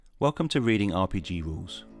Welcome to Reading RPG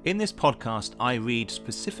Rules. In this podcast, I read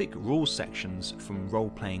specific rule sections from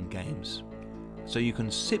role-playing games, so you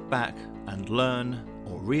can sit back and learn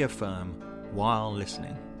or reaffirm while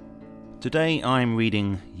listening. Today I'm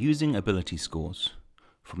reading Using Ability Scores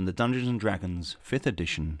from the Dungeons & Dragons 5th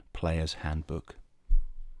edition Players Handbook.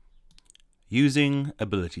 Using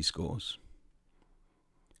Ability Scores.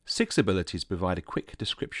 6 abilities provide a quick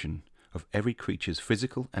description of every creature's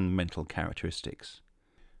physical and mental characteristics.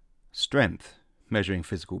 Strength, measuring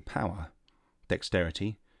physical power.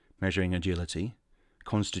 Dexterity, measuring agility.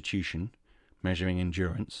 Constitution, measuring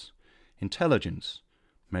endurance. Intelligence,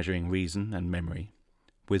 measuring reason and memory.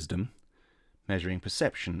 Wisdom, measuring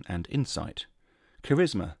perception and insight.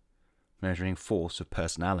 Charisma, measuring force of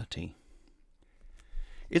personality.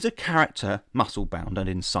 Is a character muscle-bound and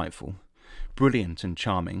insightful, brilliant and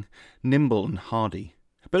charming, nimble and hardy?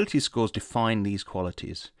 Ability scores define these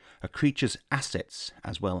qualities, a creature's assets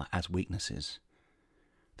as well as weaknesses.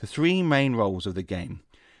 The 3 main roles of the game,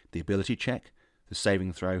 the ability check, the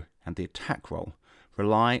saving throw, and the attack roll,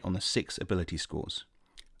 rely on the 6 ability scores.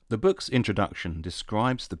 The book's introduction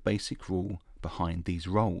describes the basic rule behind these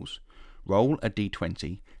roles. Roll a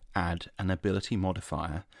d20, add an ability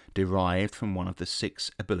modifier derived from one of the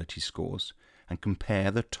 6 ability scores, and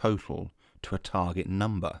compare the total to a target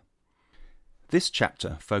number. This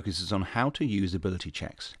chapter focuses on how to use ability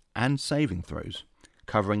checks and saving throws,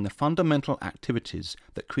 covering the fundamental activities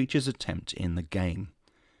that creatures attempt in the game.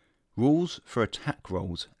 Rules for attack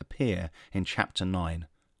rolls appear in Chapter 9,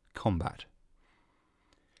 Combat.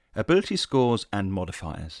 Ability scores and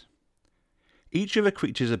modifiers. Each of a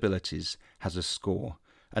creature's abilities has a score,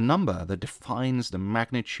 a number that defines the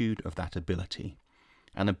magnitude of that ability.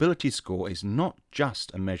 An ability score is not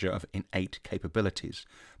just a measure of innate capabilities,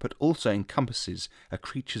 but also encompasses a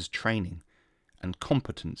creature's training and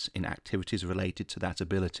competence in activities related to that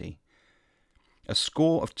ability. A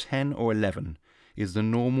score of 10 or 11 is the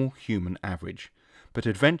normal human average, but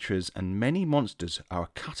adventurers and many monsters are a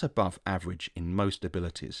cut above average in most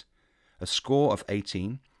abilities. A score of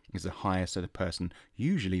 18 is the highest that a person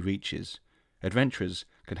usually reaches. Adventurers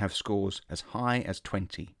can have scores as high as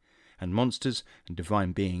 20. And monsters and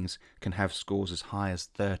divine beings can have scores as high as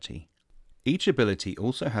 30. Each ability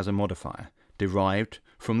also has a modifier derived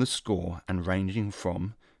from the score and ranging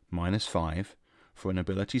from -5 for an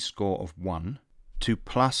ability score of 1 to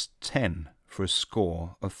 +10 for a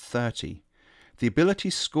score of 30. The ability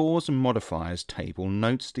scores and modifiers table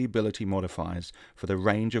notes the ability modifiers for the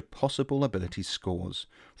range of possible ability scores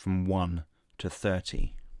from 1 to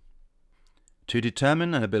 30. To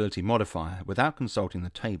determine an ability modifier without consulting the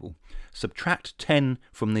table, subtract 10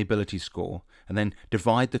 from the ability score and then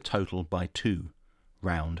divide the total by 2,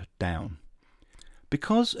 round down.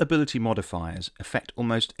 Because ability modifiers affect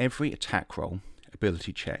almost every attack roll,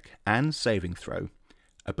 ability check, and saving throw,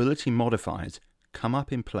 ability modifiers come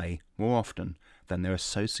up in play more often than their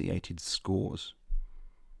associated scores.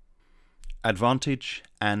 Advantage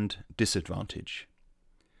and disadvantage.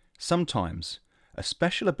 Sometimes a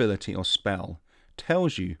special ability or spell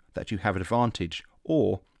tells you that you have advantage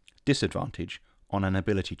or disadvantage on an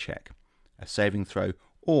ability check, a saving throw,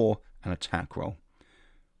 or an attack roll.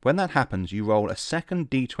 When that happens, you roll a second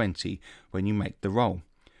d20 when you make the roll.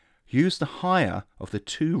 Use the higher of the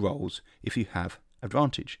 2 rolls if you have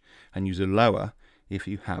advantage, and use a lower if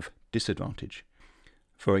you have disadvantage.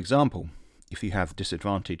 For example, if you have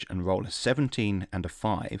disadvantage and roll a 17 and a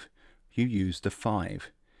 5, you use the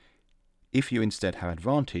 5. If you instead have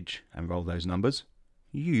advantage and roll those numbers,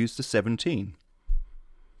 you use the 17.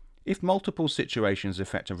 If multiple situations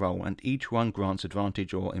affect a roll and each one grants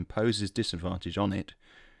advantage or imposes disadvantage on it,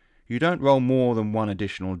 you don't roll more than 1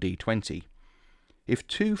 additional d20. If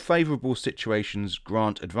 2 favourable situations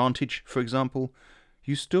grant advantage, for example,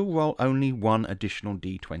 you still roll only 1 additional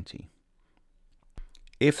d20.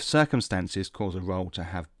 If circumstances cause a roll to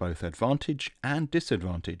have both advantage and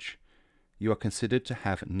disadvantage, you are considered to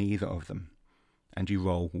have neither of them, and you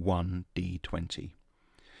roll 1 d20.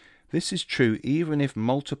 This is true even if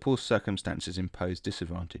multiple circumstances impose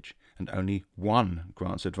disadvantage, and only 1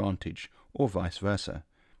 grants advantage, or vice versa.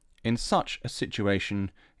 In such a situation,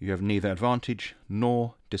 you have neither advantage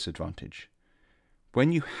nor disadvantage.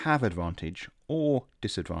 When you have advantage or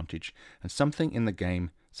disadvantage, and something in the game,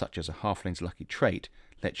 such as a halfling's lucky trait,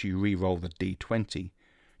 lets you re-roll the d20,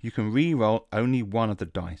 you can re-roll only one of the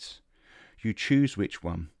dice. You choose which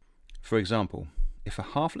one. For example, if a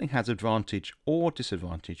halfling has advantage or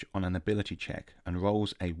disadvantage on an ability check and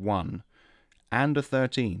rolls a 1 and a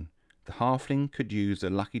 13, the halfling could use the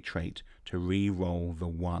lucky trait to re-roll the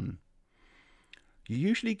 1. You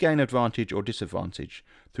usually gain advantage or disadvantage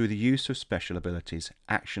through the use of special abilities,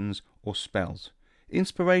 actions, or spells.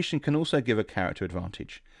 Inspiration can also give a character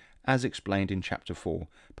advantage, as explained in Chapter 4,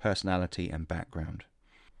 Personality and Background.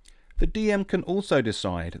 The DM can also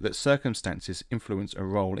decide that circumstances influence a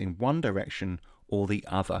role in one direction or the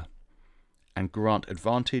other, and grant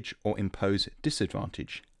advantage or impose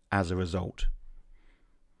disadvantage as a result.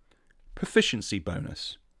 Proficiency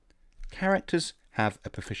bonus. Characters have a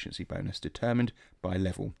proficiency bonus determined by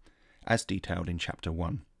level, as detailed in Chapter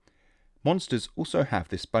 1. Monsters also have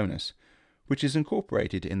this bonus, which is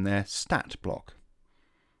incorporated in their stat block.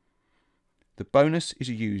 The bonus is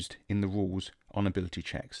used in the rules on ability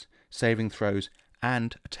checks, saving throws,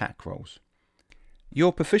 and attack rolls.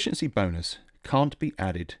 Your proficiency bonus can't be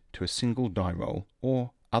added to a single die roll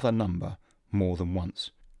or other number more than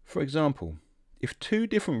once. For example, if two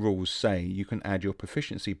different rules say you can add your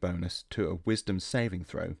proficiency bonus to a wisdom saving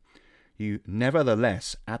throw, you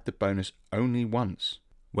nevertheless add the bonus only once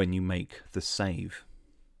when you make the save.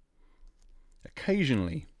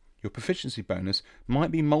 Occasionally, your proficiency bonus might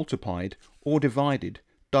be multiplied or divided,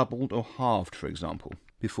 doubled or halved, for example,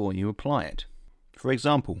 before you apply it. For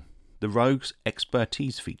example, the Rogue's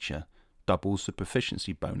Expertise feature doubles the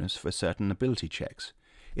proficiency bonus for certain ability checks.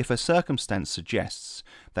 If a circumstance suggests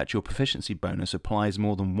that your proficiency bonus applies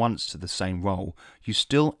more than once to the same roll, you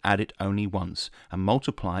still add it only once and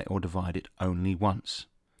multiply or divide it only once.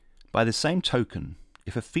 By the same token,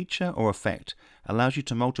 if a feature or effect allows you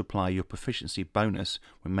to multiply your proficiency bonus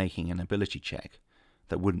when making an ability check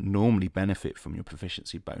that wouldn't normally benefit from your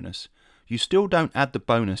proficiency bonus, you still don't add the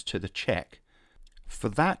bonus to the check. For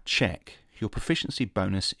that check, your proficiency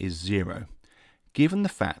bonus is 0, given the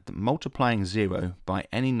fact that multiplying 0 by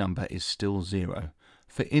any number is still 0.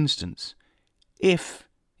 For instance, if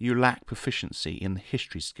you lack proficiency in the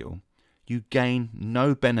history skill, you gain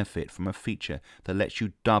no benefit from a feature that lets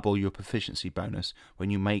you double your proficiency bonus when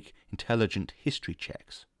you make intelligent history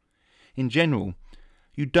checks. In general,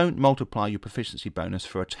 you don't multiply your proficiency bonus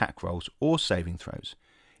for attack rolls or saving throws.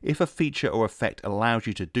 If a feature or effect allows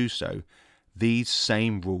you to do so, these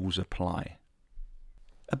same rules apply.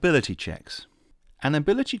 Ability checks. An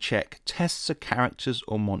ability check tests a character's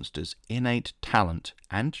or monster's innate talent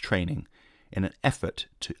and training in an effort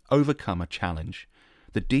to overcome a challenge.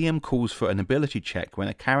 The DM calls for an ability check when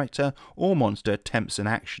a character or monster attempts an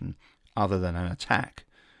action, other than an attack,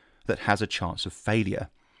 that has a chance of failure.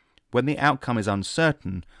 When the outcome is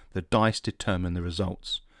uncertain, the dice determine the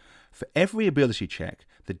results. For every ability check,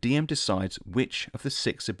 the DM decides which of the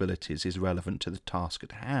 6 abilities is relevant to the task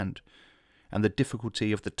at hand, and the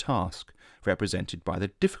difficulty of the task, represented by the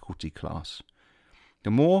difficulty class.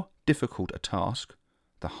 The more difficult a task,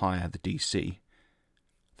 the higher the DC.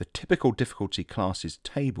 The typical difficulty classes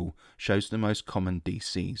table shows the most common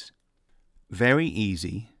DCs. Very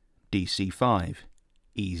easy, DC 5.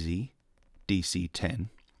 Easy, DC 10.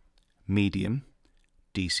 Medium,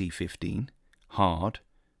 DC 15. Hard,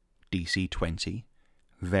 DC 20.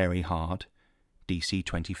 Very hard, DC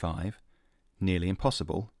 25. Nearly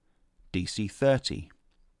impossible, DC 30.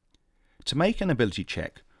 To make an ability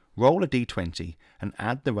check, roll a d20 and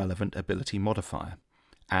add the relevant ability modifier.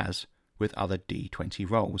 As with other d20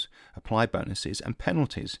 rolls, apply bonuses and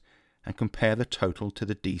penalties, and compare the total to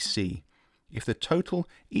the DC. If the total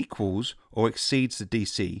equals or exceeds the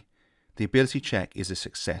DC, the ability check is a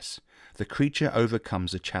success. The creature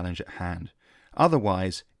overcomes the challenge at hand.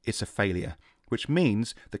 Otherwise, it's a failure, which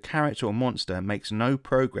means the character or monster makes no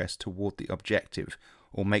progress toward the objective,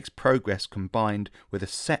 or makes progress combined with a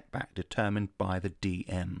setback determined by the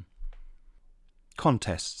DM.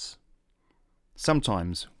 Contests.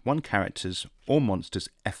 Sometimes one character's or monster's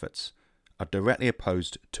efforts are directly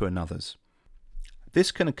opposed to another's.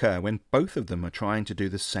 This can occur when both of them are trying to do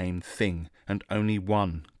the same thing and only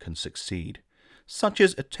one can succeed, such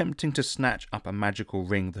as attempting to snatch up a magical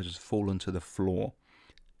ring that has fallen to the floor.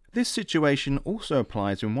 This situation also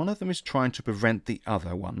applies when one of them is trying to prevent the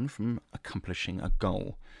other one from accomplishing a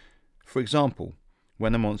goal. For example,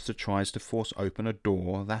 when a monster tries to force open a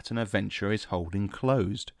door that an adventurer is holding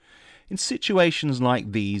closed. In situations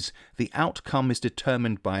like these, the outcome is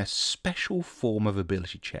determined by a special form of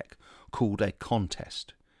ability check called a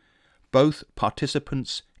contest. Both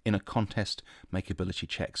participants in a contest make ability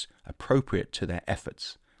checks appropriate to their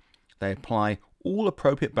efforts. They apply all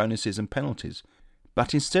appropriate bonuses and penalties,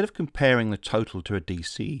 but instead of comparing the total to a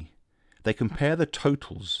DC, they compare the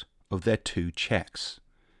totals of their 2 checks.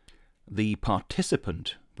 The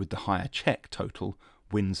participant with the higher check total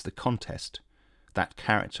wins the contest. That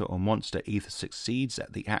character or monster either succeeds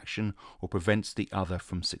at the action or prevents the other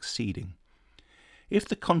from succeeding. If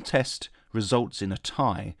the contest results in a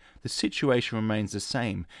tie, the situation remains the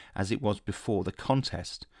same as it was before the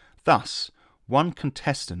contest. Thus, one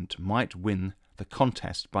contestant might win the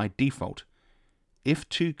contest by default. If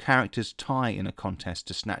two characters tie in a contest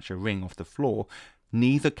to snatch a ring off the floor,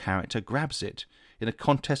 neither character grabs it. In a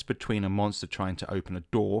contest between a monster trying to open a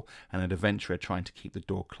door and an adventurer trying to keep the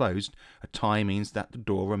door closed, a tie means that the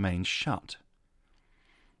door remains shut.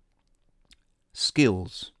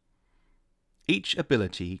 Skills. Each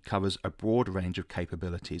ability covers a broad range of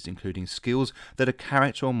capabilities, including skills that a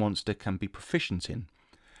character or monster can be proficient in.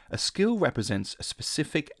 A skill represents a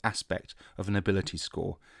specific aspect of an ability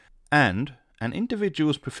score, and an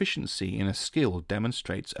individual's proficiency in a skill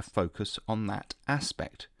demonstrates a focus on that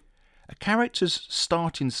aspect. A character's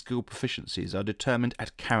starting skill proficiencies are determined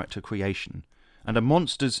at character creation, and a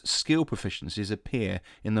monster's skill proficiencies appear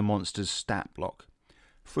in the monster's stat block.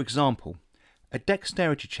 For example, a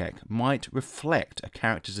dexterity check might reflect a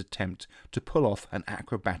character's attempt to pull off an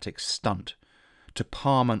acrobatic stunt, to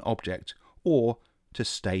palm an object, or to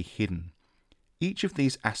stay hidden. Each of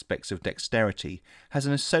these aspects of dexterity has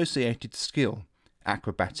an associated skill: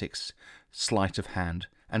 acrobatics, sleight of hand,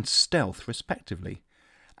 and stealth respectively.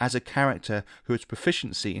 As a character who has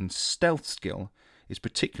proficiency in stealth skill is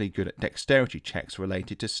particularly good at dexterity checks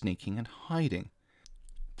related to sneaking and hiding.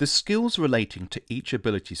 The skills relating to each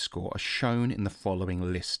ability score are shown in the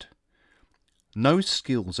following list. No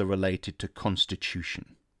skills are related to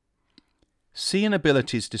Constitution. See an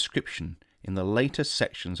ability's description in the later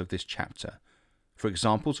sections of this chapter for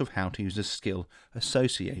examples of how to use a skill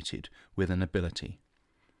associated with an ability.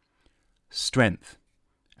 Strength,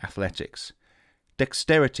 athletics,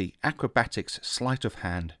 dexterity, acrobatics, sleight of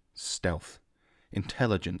hand, stealth,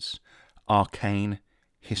 intelligence, arcane,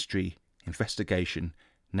 history, investigation,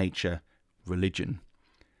 nature, religion,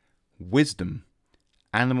 wisdom,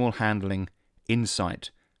 animal handling,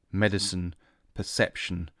 insight, medicine,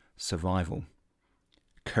 perception, survival,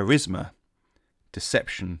 charisma,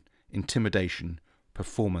 deception, intimidation,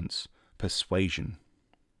 performance, persuasion.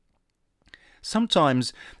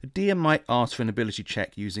 Sometimes the DM might ask for an ability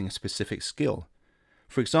check using a specific skill.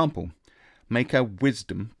 For example, make a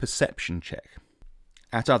wisdom perception check.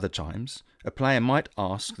 At other times, a player might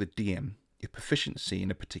ask the DM if proficiency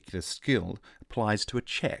in a particular skill applies to a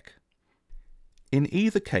check. In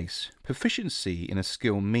either case, proficiency in a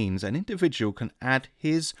skill means an individual can add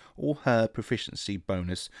his or her proficiency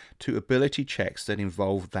bonus to ability checks that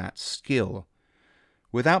involve that skill.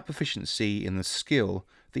 Without proficiency in the skill,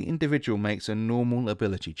 the individual makes a normal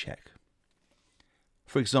ability check.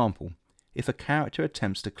 For example, if a character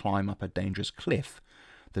attempts to climb up a dangerous cliff,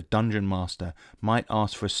 the dungeon master might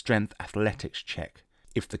ask for a strength athletics check.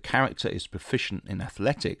 If the character is proficient in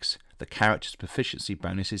athletics, the character's proficiency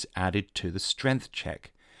bonus is added to the strength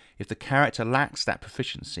check. If the character lacks that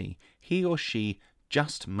proficiency, he or she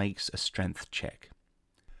just makes a strength check.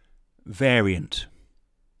 Variant.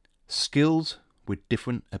 Skills with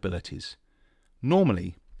different abilities.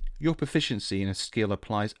 Normally, your proficiency in a skill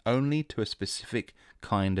applies only to a specific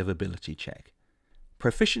kind of ability check.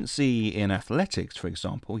 Proficiency in athletics, for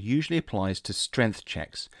example, usually applies to strength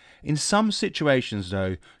checks. In some situations,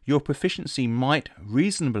 though, your proficiency might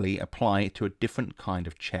reasonably apply to a different kind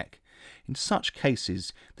of check. In such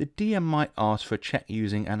cases, the DM might ask for a check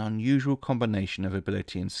using an unusual combination of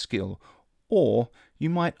ability and skill, or you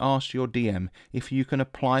might ask your DM if you can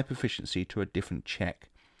apply proficiency to a different check.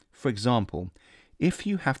 For example, if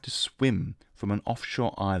you have to swim from an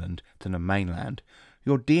offshore island to the mainland,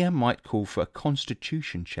 your DM might call for a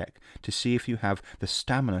constitution check to see if you have the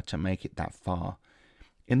stamina to make it that far.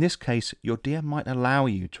 In this case, your DM might allow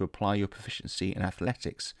you to apply your proficiency in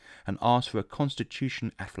athletics and ask for a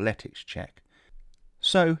constitution athletics check.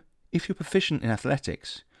 So, if you're proficient in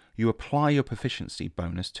athletics, you apply your proficiency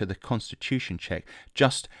bonus to the constitution check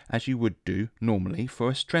just as you would do normally for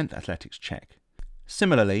a strength athletics check.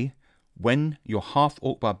 Similarly, when your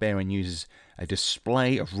half-orc barbarian uses a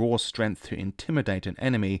display of raw strength to intimidate an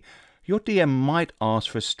enemy, your DM might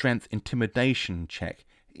ask for a strength intimidation check,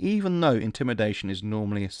 even though intimidation is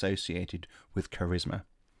normally associated with charisma.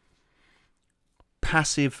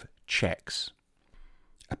 Passive checks.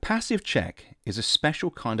 A passive check is a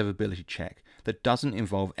special kind of ability check that doesn't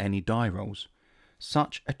involve any die rolls.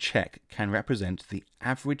 Such a check can represent the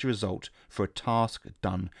average result for a task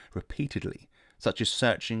done repeatedly, such as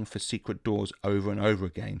searching for secret doors over and over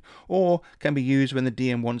again, or can be used when the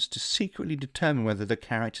DM wants to secretly determine whether the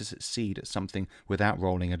character succeed at something without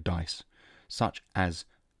rolling a dice, such as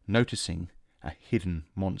noticing a hidden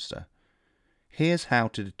monster. Here's how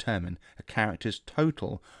to determine a character's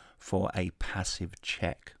total for a passive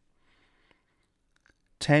check.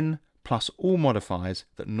 10 plus all modifiers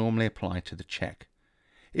that normally apply to the check.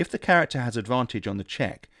 If the character has advantage on the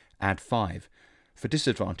check, add 5. For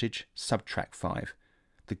disadvantage, subtract 5.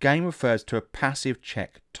 The game refers to a passive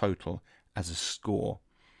check total as a score.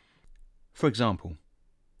 For example,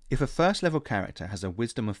 if a first level character has a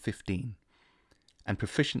wisdom of 15 and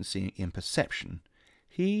proficiency in perception,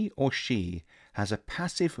 he or she has a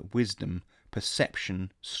passive wisdom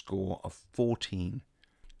perception score of 14.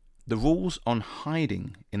 The rules on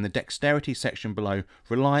hiding in the dexterity section below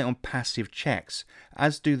rely on passive checks,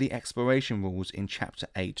 as do the exploration rules in Chapter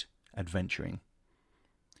 8, Adventuring.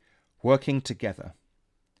 Working together.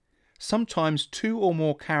 Sometimes 2 or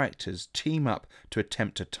more characters team up to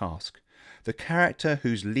attempt a task. The character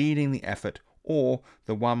who's leading the effort or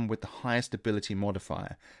the one with the highest ability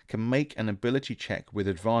modifier can make an ability check with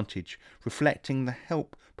advantage, reflecting the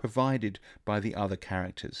help provided by the other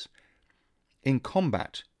characters. In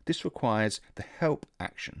combat, this requires the help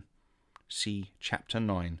action. See Chapter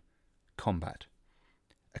 9, Combat.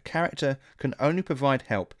 A character can only provide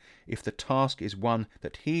help if the task is one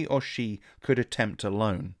that he or she could attempt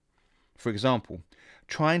alone. For example,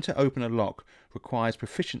 trying to open a lock requires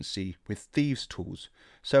proficiency with thieves' tools,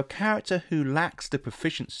 so a character who lacks the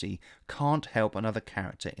proficiency can't help another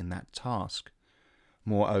character in that task.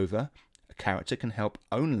 Moreover, a character can help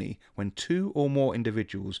only when 2 or more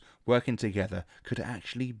individuals working together could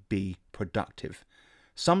actually be productive.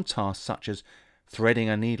 Some tasks, such as threading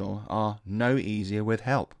a needle, are no easier with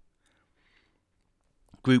help.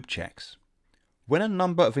 Group checks. When a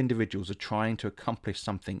number of individuals are trying to accomplish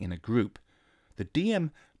something in a group, the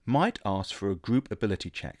DM might ask for a group ability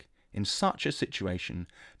check. In such a situation,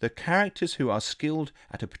 the characters who are skilled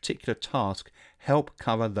at a particular task help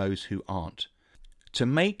cover those who aren't. To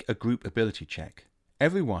make a group ability check,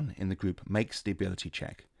 everyone in the group makes the ability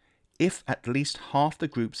check. If at least half the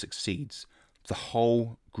group succeeds, the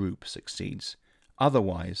whole group succeeds.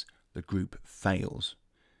 Otherwise, the group fails.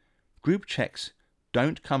 Group checks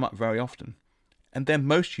don't come up very often, and they're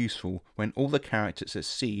most useful when all the characters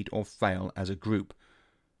succeed or fail as a group.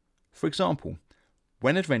 For example,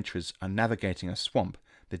 when adventurers are navigating a swamp,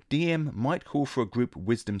 the DM might call for a group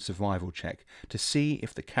wisdom survival check to see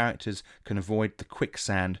if the characters can avoid the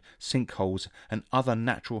quicksand, sinkholes, and other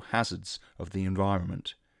natural hazards of the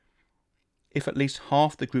environment. If at least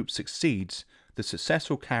half the group succeeds, the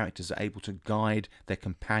successful characters are able to guide their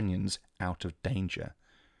companions out of danger.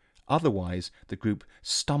 Otherwise, the group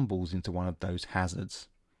stumbles into one of those hazards.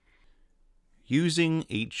 Using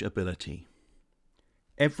each ability.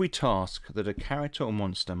 Every task that a character or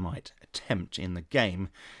monster might attempt in the game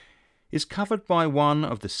is covered by one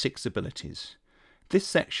of the 6 abilities. This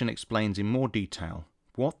section explains in more detail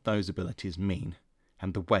what those abilities mean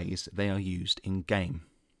and the ways they are used in game.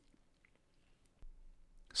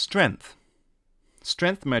 Strength.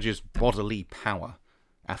 Strength measures bodily power,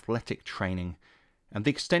 athletic training, and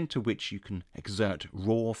the extent to which you can exert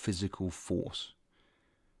raw physical force.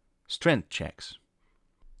 Strength checks.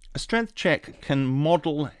 A strength check can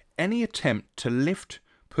model any attempt to lift,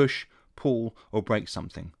 push, pull, or break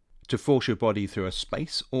something, to force your body through a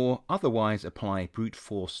space, or otherwise apply brute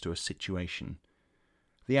force to a situation.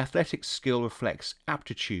 The athletics skill reflects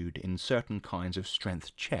aptitude in certain kinds of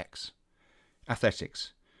strength checks.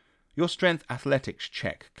 Athletics. Your strength athletics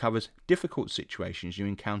check covers difficult situations you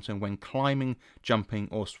encounter when climbing, jumping,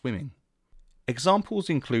 or swimming. Examples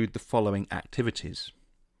include the following activities.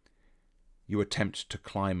 You attempt to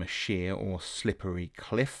climb a sheer or slippery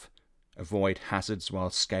cliff, avoid hazards while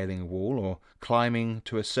scaling a wall, or climbing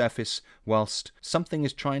to a surface whilst something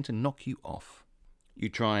is trying to knock you off. You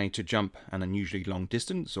try to jump an unusually long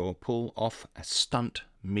distance or pull off a stunt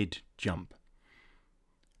mid-jump.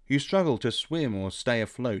 You struggle to swim or stay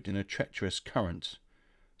afloat in a treacherous current,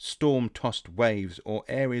 storm-tossed waves, or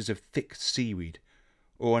areas of thick seaweed,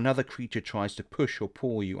 or another creature tries to push or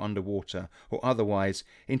pull you underwater or otherwise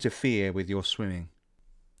interfere with your swimming.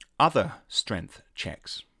 Other strength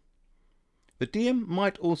checks. The DM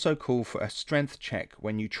might also call for a strength check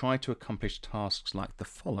when you try to accomplish tasks like the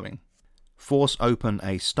following. Force open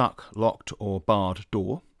a stuck, locked, or barred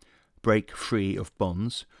door, break free of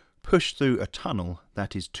bonds, push through a tunnel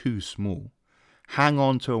that is too small, hang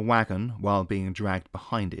on to a wagon while being dragged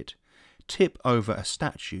behind it, tip over a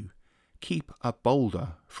statue, keep a boulder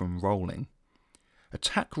from rolling.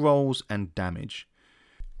 Attack rolls and damage.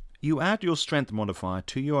 You add your strength modifier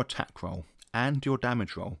to your attack roll and your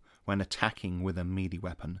damage roll when attacking with a melee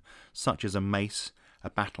weapon, such as a mace,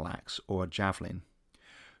 a battle axe, or a javelin.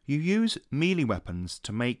 You use melee weapons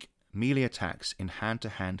to make melee attacks in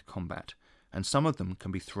hand-to-hand combat, and some of them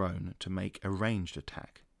can be thrown to make a ranged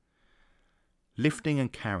attack. Lifting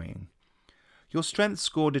and carrying. Your strength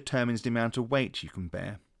score determines the amount of weight you can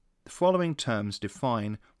bear. The following terms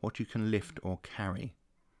define what you can lift or carry.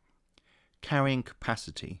 Carrying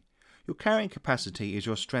capacity. Your carrying capacity is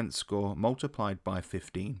your strength score multiplied by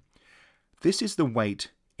 15. This is the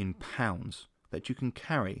weight in pounds that you can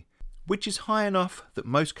carry, which is high enough that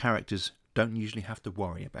most characters don't usually have to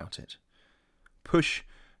worry about it. Push,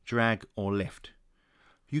 drag or lift.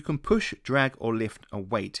 You can push, drag or lift a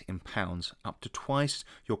weight in pounds up to twice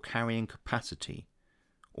your carrying capacity,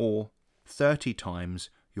 or 30 times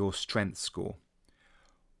your strength score.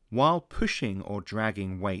 While pushing or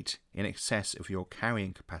dragging weight in excess of your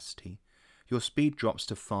carrying capacity, your speed drops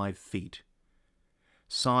to 5 feet.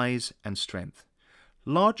 Size and strength.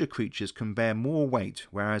 Larger creatures can bear more weight,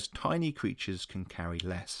 whereas tiny creatures can carry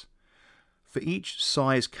less. For each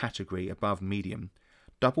size category above medium,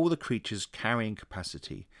 double the creature's carrying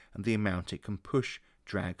capacity and the amount it can push,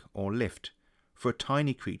 drag or lift. For a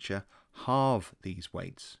tiny creature, halve these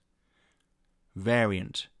weights.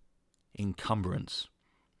 Variant. Encumbrance.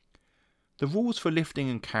 The rules for lifting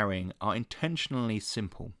and carrying are intentionally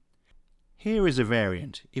simple. Here is a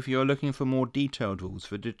variant if you are looking for more detailed rules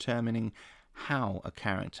for determining how a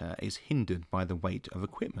character is hindered by the weight of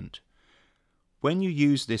equipment. When you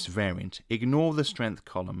use this variant, ignore the strength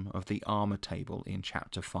column of the armor table in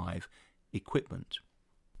Chapter 5, Equipment.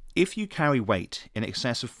 If you carry weight in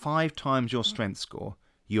excess of 5 times your strength score,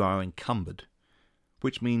 you are encumbered,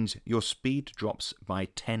 which means your speed drops by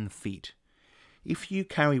 10 feet. If you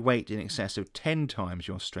carry weight in excess of 10 times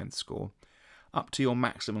your strength score, up to your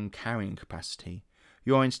maximum carrying capacity,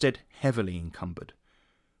 you are instead heavily encumbered,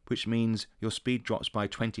 which means your speed drops by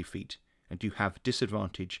 20 feet and you have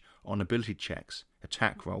disadvantage on ability checks,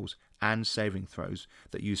 attack rolls and saving throws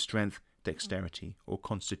that use strength, dexterity or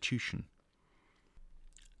constitution.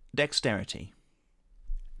 Dexterity.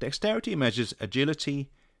 Dexterity measures agility,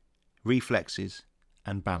 reflexes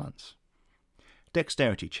and balance.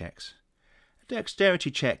 Dexterity checks. A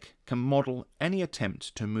dexterity check can model any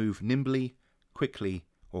attempt to move nimbly, quickly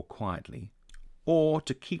or quietly, or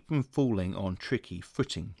to keep from falling on tricky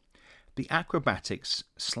footing. The acrobatics,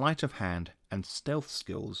 sleight of hand and stealth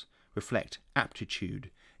skills reflect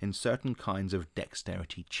aptitude in certain kinds of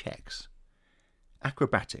dexterity checks.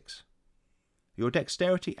 Acrobatics. Your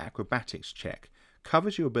dexterity acrobatics check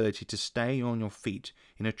covers your ability to stay on your feet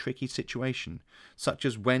in a tricky situation, such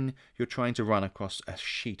as when you're trying to run across a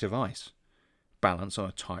sheet of ice, balance on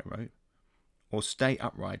a tightrope, or stay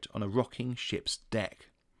upright on a rocking ship's deck.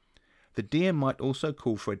 The DM might also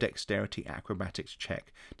call for a dexterity acrobatics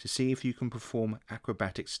check to see if you can perform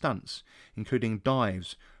acrobatic stunts, including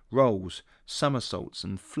dives, rolls, somersaults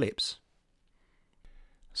and flips.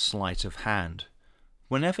 Sleight of hand.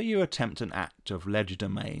 Whenever you attempt an act of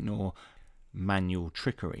legerdemain or manual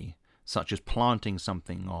trickery, such as planting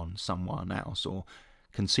something on someone else or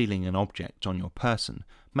concealing an object on your person,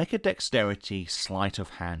 make a dexterity sleight of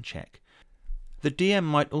hand check. The DM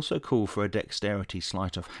might also call for a dexterity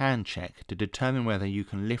sleight of hand check to determine whether you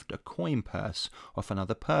can lift a coin purse off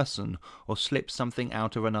another person or slip something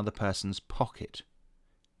out of another person's pocket.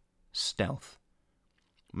 Stealth.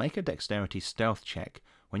 Make a dexterity stealth check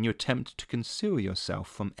when you attempt to conceal yourself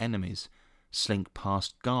from enemies, slink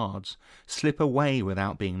past guards, slip away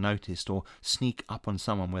without being noticed, or sneak up on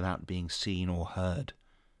someone without being seen or heard.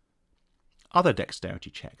 Other dexterity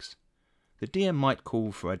checks. The DM might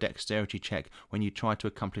call for a dexterity check when you try to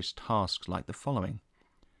accomplish tasks like the following: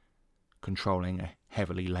 controlling a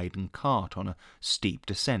heavily laden cart on a steep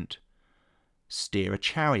descent, steer a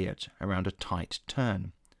chariot around a tight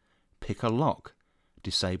turn, pick a lock,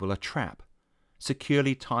 disable a trap,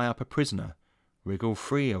 securely tie up a prisoner, wriggle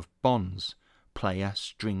free of bonds, play a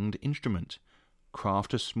stringed instrument,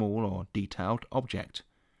 craft a small or detailed object.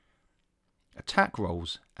 Attack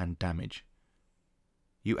rolls and damage.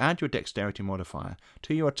 You add your dexterity modifier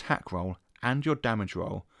to your attack roll and your damage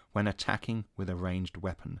roll when attacking with a ranged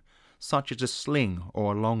weapon, such as a sling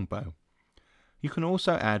or a longbow. You can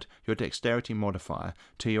also add your dexterity modifier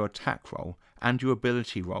to your attack roll and your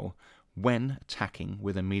ability roll when attacking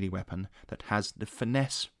with a melee weapon that has the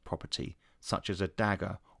finesse property, such as a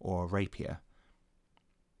dagger or a rapier.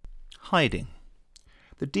 Hiding.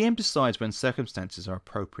 The DM decides when circumstances are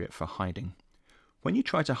appropriate for hiding. When you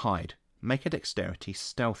try to hide, make a dexterity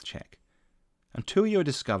stealth check. Until you are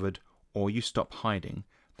discovered or you stop hiding,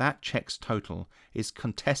 that check's total is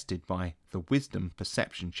contested by the wisdom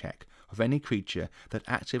perception check of any creature that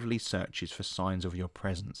actively searches for signs of your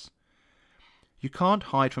presence. You can't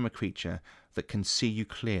hide from a creature that can see you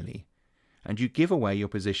clearly, and you give away your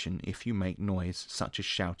position if you make noise such as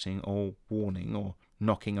shouting or warning or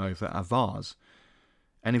knocking over a vase.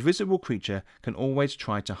 An invisible creature can always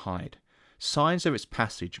try to hide, signs of its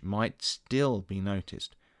passage might still be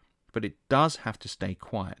noticed, but it does have to stay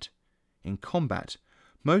quiet. In combat,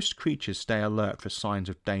 most creatures stay alert for signs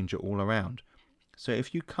of danger all around, so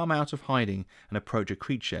if you come out of hiding and approach a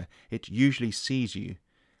creature, it usually sees you.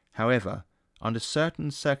 However, under certain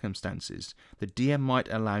circumstances, the DM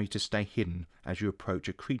might allow you to stay hidden as you approach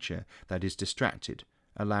a creature that is distracted,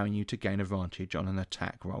 allowing you to gain advantage on an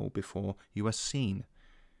attack roll before you are seen.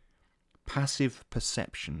 Passive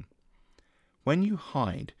perception. When you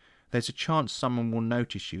hide, there's a chance someone will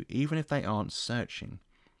notice you even if they aren't searching.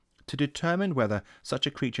 To determine whether such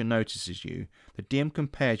a creature notices you, the DM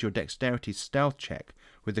compares your dexterity stealth check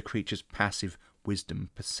with the creature's passive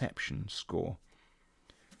wisdom perception score,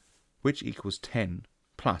 which equals 10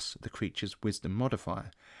 plus the creature's wisdom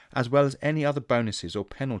modifier, as well as any other bonuses or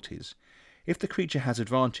penalties. If the creature has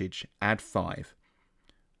advantage, add 5.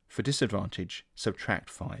 For disadvantage,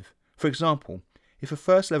 subtract 5. For example, if a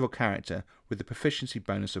first level character with a proficiency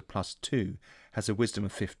bonus of +2 has a wisdom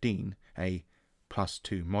of 15, a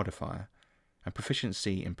 +2 modifier, and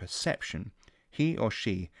proficiency in perception, he or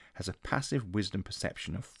she has a passive wisdom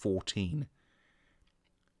perception of 14.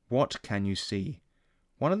 What can you see?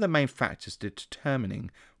 One of the main factors to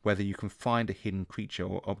determining whether you can find a hidden creature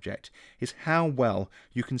or object is how well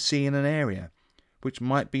you can see in an area, which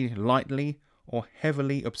might be lightly or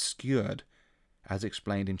heavily obscured, as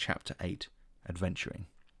explained in Chapter 8, Adventuring.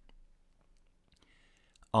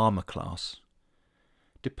 Armor class.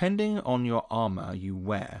 Depending on your armor you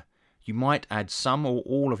wear, you might add some or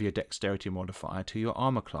all of your dexterity modifier to your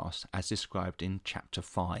armor class, as described in Chapter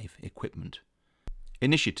 5, Equipment.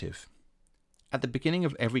 Initiative. At the beginning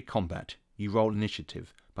of every combat, you roll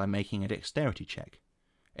initiative by making a dexterity check.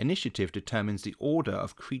 Initiative determines the order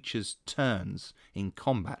of creatures' turns in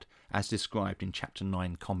combat, as described in Chapter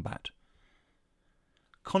 9, Combat.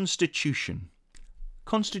 Constitution.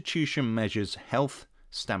 Constitution measures health,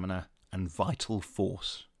 stamina, and vital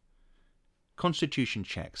force. Constitution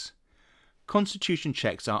checks. Constitution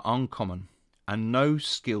checks are uncommon, and no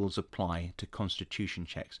skills apply to constitution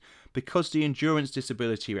checks, because the endurance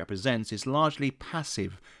disability represents is largely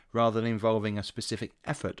passive rather than involving a specific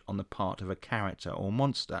effort on the part of a character or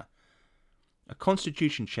monster. A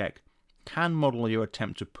constitution check can model your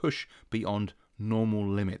attempt to push beyond normal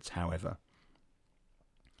limits, however.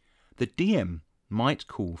 The DM might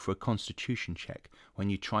call for a constitution check when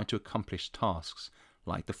you try to accomplish tasks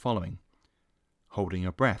like the following: holding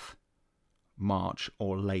your breath, march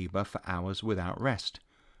or labour for hours without rest,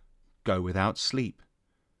 go without sleep,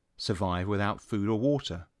 survive without food or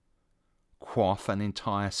water, quaff an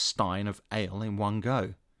entire stein of ale in one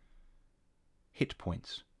go. Hit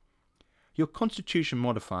points. Your constitution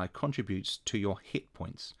modifier contributes to your hit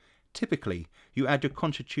points. Typically, you add your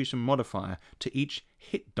constitution modifier to each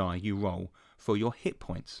hit die you roll for your hit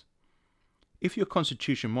points. If your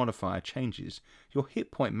constitution modifier changes, your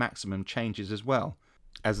hit point maximum changes as well,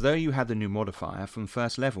 as though you had the new modifier from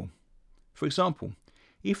first level. For example,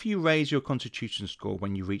 if you raise your constitution score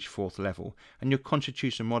when you reach 4th level and your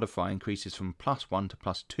constitution modifier increases from +1 to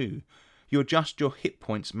 +2, you adjust your hit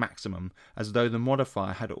points maximum as though the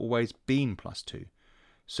modifier had always been +2.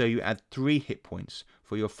 So you add 3 hit points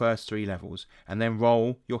for your first 3 levels and then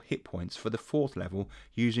roll your hit points for the 4th level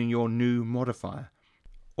using your new modifier.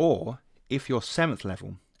 Or, if you're 7th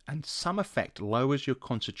level and some effect lowers your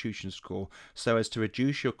constitution score so as to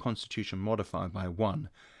reduce your constitution modifier by 1,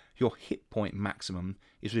 your hit point maximum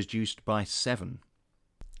is reduced by 7.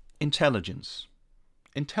 Intelligence.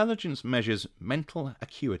 Intelligence measures mental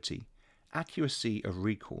acuity, accuracy of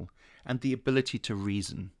recall, and the ability to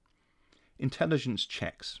reason. Intelligence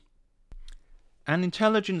checks. An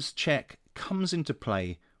intelligence check comes into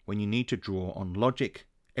play when you need to draw on logic,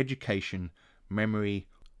 education, memory,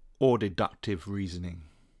 or deductive reasoning.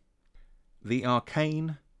 The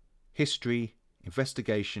arcane, history,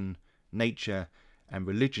 investigation, nature, and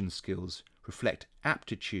religion skills reflect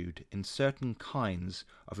aptitude in certain kinds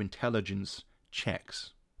of intelligence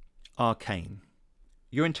checks. Arcane.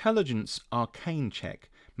 Your intelligence arcane check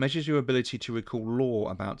measures your ability to recall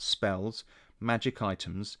lore about spells, magic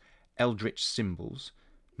items, eldritch symbols,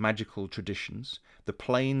 magical traditions, the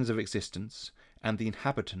planes of existence, and the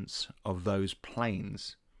inhabitants of those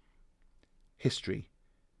planes. History.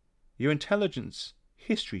 Your intelligence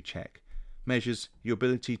history check measures your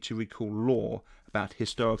ability to recall lore about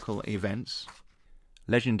historical events,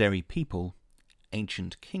 legendary people,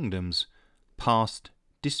 ancient kingdoms, past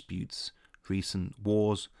disputes, recent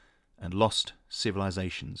wars, and lost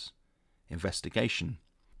civilizations. Investigation.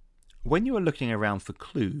 When you are looking around for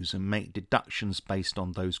clues and make deductions based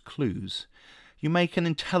on those clues, you make an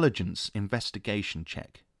intelligence investigation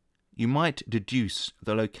check. You might deduce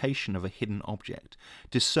the location of a hidden object,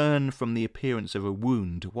 discern from the appearance of a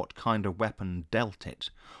wound what kind of weapon dealt it,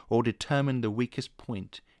 or determine the weakest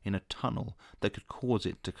point in a tunnel that could cause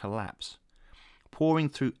it to collapse. Poring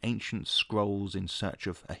through ancient scrolls in search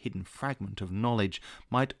of a hidden fragment of knowledge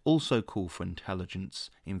might also call for intelligence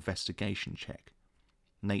investigation check.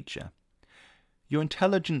 Nature. Your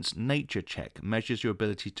intelligence nature check measures your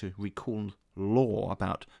ability to recall lore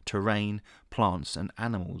about terrain, plants and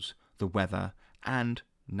animals, the weather, and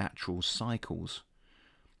natural cycles.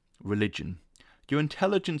 Religion. Your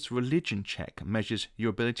intelligence religion check measures your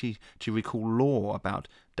ability to recall lore about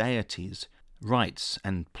deities, rites,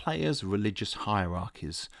 and players' religious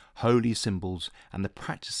hierarchies, holy symbols, and the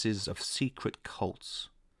practices of secret cults.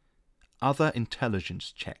 Other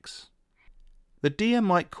intelligence checks. The DM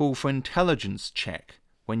might call for intelligence check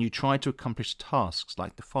when you try to accomplish tasks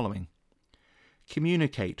like the following.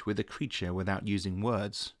 Communicate with a creature without using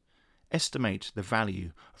words. Estimate the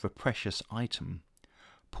value of a precious item.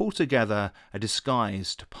 Pull together a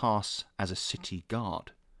disguise to pass as a city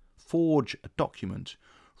guard. Forge a document.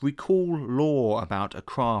 Recall lore about a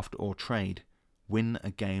craft or trade. Win a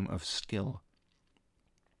game of skill.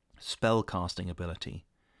 Spellcasting ability.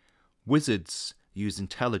 Wizards use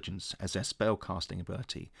intelligence as their spellcasting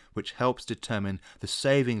ability, which helps determine the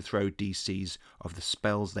saving throw DCs of the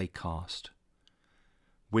spells they cast.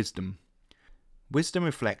 Wisdom. Wisdom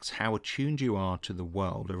reflects how attuned you are to the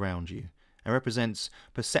world around you and represents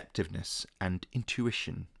perceptiveness and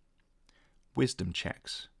intuition. Wisdom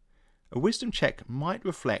checks. A wisdom check might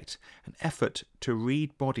reflect an effort to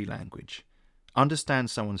read body language, understand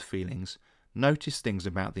someone's feelings, notice things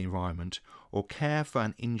about the environment, or care for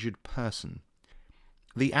an injured person.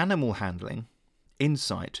 The animal handling,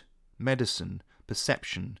 insight, medicine,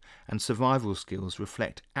 perception, and survival skills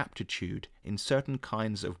reflect aptitude in certain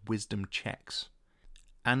kinds of wisdom checks.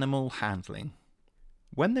 Animal handling.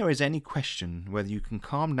 When there is any question whether you can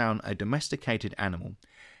calm down a domesticated animal,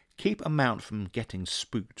 keep a mount from getting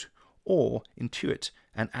spooked, or intuit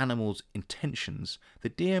an animal's intentions, the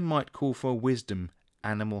DM might call for a wisdom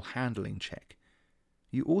animal handling check.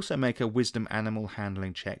 You also make a wisdom animal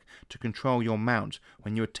handling check to control your mount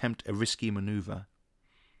when you attempt a risky maneuver.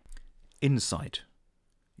 Insight.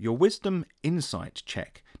 Your wisdom insight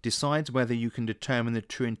check decides whether you can determine the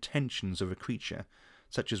true intentions of a creature,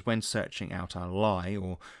 such as when searching out a lie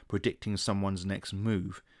or predicting someone's next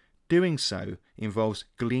move. Doing so involves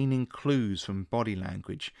gleaning clues from body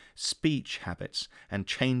language, speech habits, and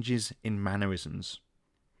changes in mannerisms.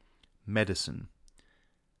 Medicine.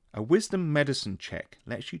 A wisdom medicine check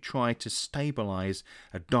lets you try to stabilize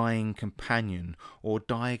a dying companion or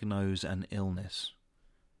diagnose an illness.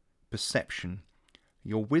 Perception.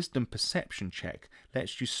 Your wisdom perception check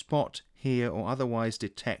lets you spot, hear, or otherwise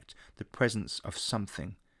detect the presence of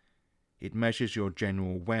something. It measures your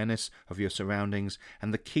general awareness of your surroundings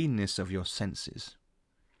and the keenness of your senses.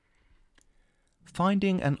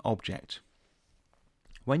 Finding an object.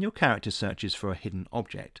 When your character searches for a hidden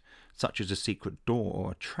object, such as a secret door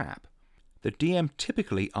or a trap, the DM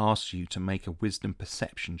typically asks you to make a wisdom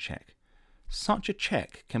perception check. Such a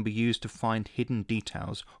check can be used to find hidden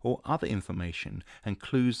details or other information and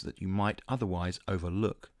clues that you might otherwise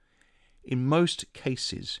overlook. In most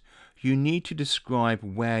cases, you need to describe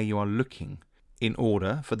where you are looking in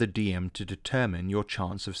order for the DM to determine your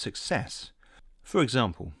chance of success. For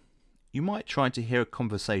example, you might try to hear a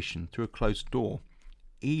conversation through a closed door,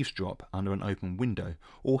 eavesdrop under an open window,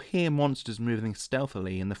 or hear monsters moving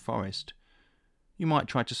stealthily in the forest. You might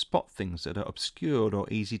try to spot things that are obscured or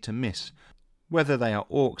easy to miss, whether they are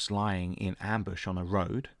orcs lying in ambush on a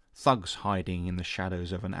road, thugs hiding in the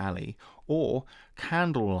shadows of an alley, or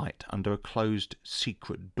candlelight under a closed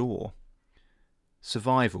secret door.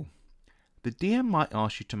 Survival. The DM might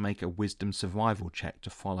ask you to make a wisdom survival check to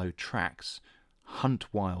follow tracks,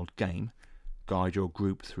 hunt wild game, guide your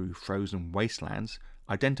group through frozen wastelands,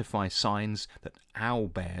 identify signs that owl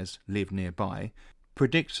bears live nearby,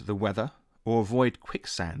 predict the weather, or avoid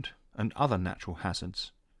quicksand and other natural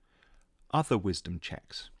hazards. Other wisdom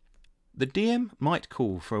checks. The DM might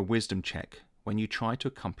call for a wisdom check when you try to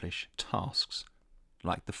accomplish tasks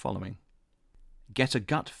like the following. Get a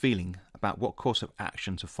gut feeling about what course of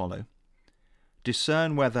action to follow.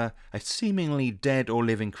 Discern whether a seemingly dead or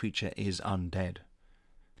living creature is undead.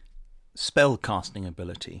 Spellcasting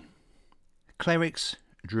ability. Clerics,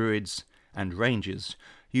 druids, and rangers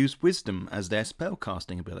use wisdom as their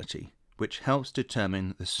spellcasting ability, which helps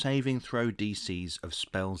determine the saving throw DCs of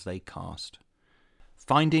spells they cast.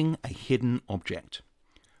 Finding a hidden object.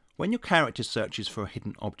 When your character searches for a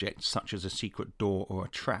hidden object, such as a secret door or a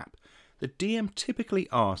trap, the DM typically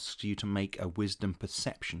asks you to make a wisdom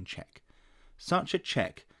perception check. Such a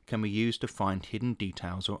check can be used to find hidden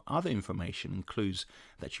details or other information and clues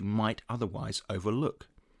that you might otherwise overlook.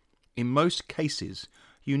 In most cases,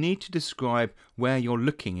 you need to describe where you're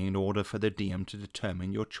looking in order for the DM to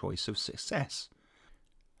determine your choice of success.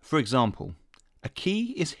 For example, a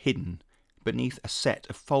key is hidden beneath a set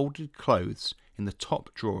of folded clothes in the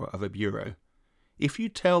top drawer of a bureau. If you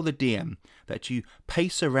tell the DM that you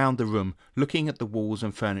pace around the room looking at the walls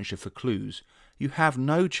and furniture for clues, you have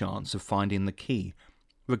no chance of finding the key,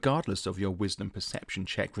 regardless of your wisdom perception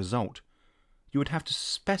check result. You would have to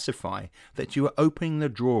specify that you are opening the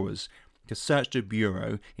drawers to search the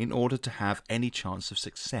bureau in order to have any chance of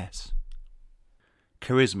success.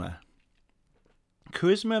 Charisma.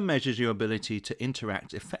 Charisma measures your ability to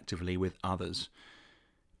interact effectively with others.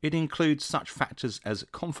 It includes such factors as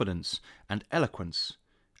confidence and eloquence,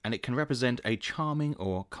 and it can represent a charming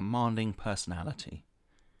or commanding personality.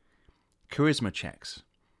 Charisma checks.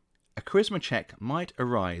 A charisma check might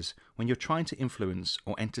arise when you're trying to influence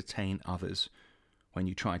or entertain others, when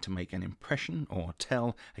you try to make an impression or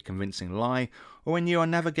tell a convincing lie, or when you are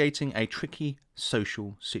navigating a tricky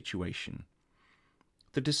social situation.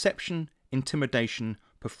 The deception, intimidation,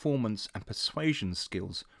 performance, and persuasion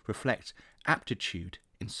skills reflect aptitude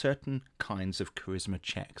in certain kinds of charisma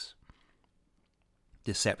checks.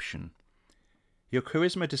 Deception. Your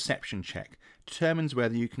charisma deception check determines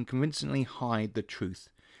whether you can convincingly hide the truth,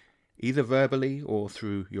 either verbally or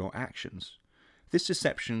through your actions. This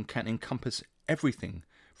deception can encompass everything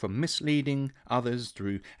from misleading others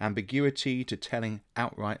through ambiguity to telling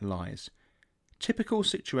outright lies. Typical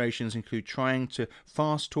situations include trying to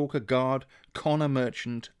fast talk a guard, con a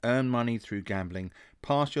merchant, earn money through gambling,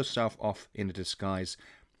 pass yourself off in a disguise,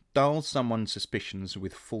 dull someone's suspicions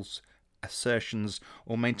with false assertions,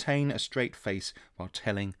 or maintain a straight face while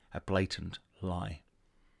telling a blatant lie.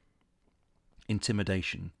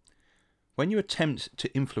 Intimidation. When you attempt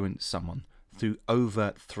to influence someone through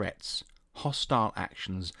overt threats, hostile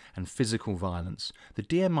actions, and physical violence, the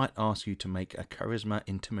DM might ask you to make a charisma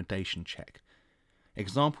intimidation check.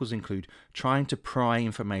 Examples include trying to pry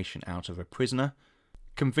information out of a prisoner,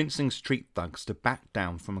 convincing street thugs to back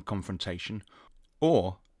down from a confrontation,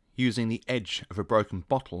 or using the edge of a broken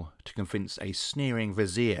bottle to convince a sneering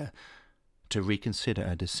vizier to reconsider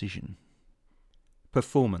a decision.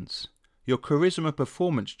 Performance. Your charisma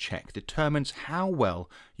performance check determines how well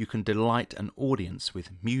you can delight an audience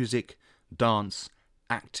with music, dance,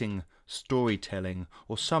 acting, storytelling,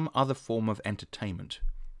 or some other form of entertainment.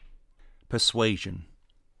 Persuasion.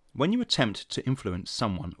 When you attempt to influence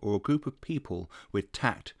someone or a group of people with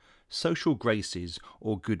tact, social graces,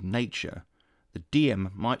 or good nature, the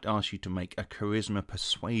DM might ask you to make a charisma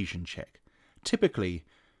persuasion check. Typically,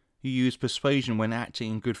 you use persuasion when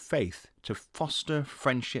acting in good faith to foster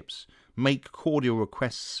friendships, make cordial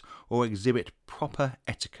requests, or exhibit proper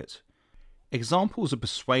etiquette. Examples of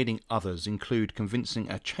persuading others include convincing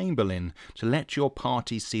a chamberlain to let your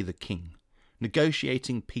party see the king,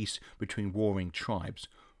 negotiating peace between warring tribes,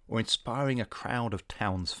 or inspiring a crowd of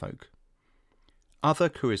townsfolk. Other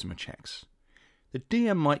charisma checks. The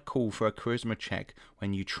DM might call for a charisma check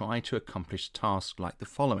when you try to accomplish tasks like the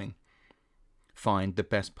following. Find the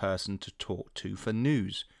best person to talk to for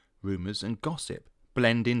news, rumours and gossip.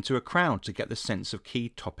 Blend into a crowd to get the sense of key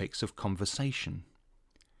topics of conversation.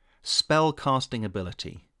 Spell-casting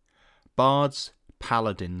ability. Bards,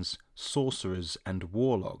 paladins, sorcerers and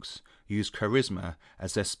warlocks use charisma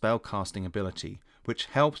as their spell-casting ability, which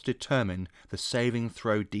helps determine the saving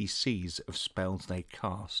throw DCs of spells they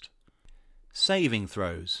cast. Saving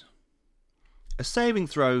throws. A saving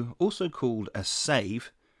throw, also called a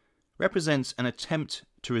save, represents an attempt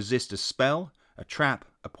to resist a spell, a trap,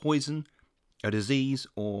 a poison, a disease,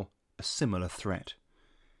 or a similar threat.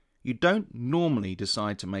 You don't normally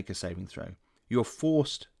decide to make a saving throw. You're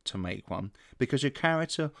forced to make one because your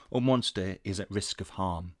character or monster is at risk of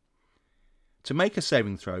harm. To make a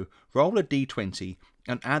saving throw, roll a d20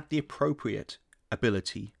 and add the appropriate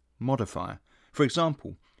ability modifier. For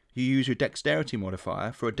example, you use your dexterity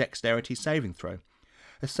modifier for a dexterity saving throw.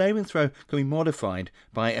 A saving throw can be modified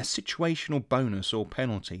by a situational bonus or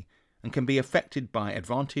penalty and can be affected by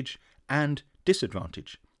advantage and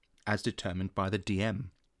disadvantage, as determined by the DM.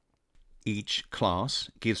 Each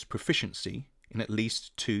class gives proficiency in at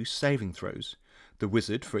least 2 saving throws. The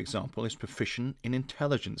wizard, for example, is proficient in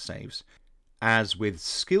intelligence saves. As with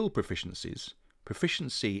skill proficiencies,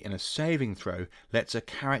 proficiency in a saving throw lets a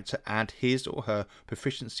character add his or her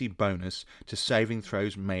proficiency bonus to saving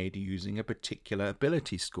throws made using a particular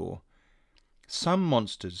ability score. Some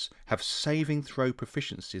monsters have saving throw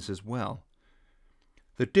proficiencies as well.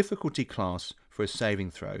 The difficulty class for a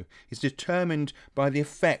saving throw is determined by the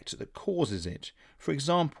effect that causes it. For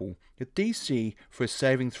example, the DC for a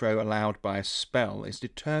saving throw allowed by a spell is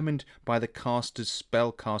determined by the caster's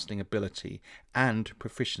spell-casting ability and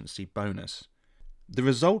proficiency bonus. The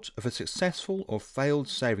result of a successful or failed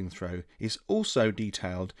saving throw is also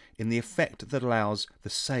detailed in the effect that allows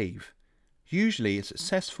the save. Usually a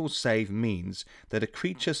successful save means that a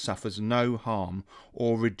creature suffers no harm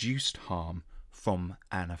or reduced harm from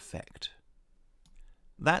an effect.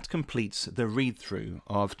 That completes the read-through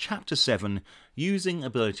of Chapter 7 Using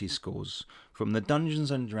Ability Scores from the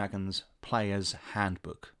Dungeons & Dragons Players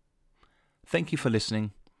Handbook. Thank you for listening.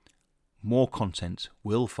 More content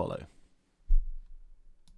will follow.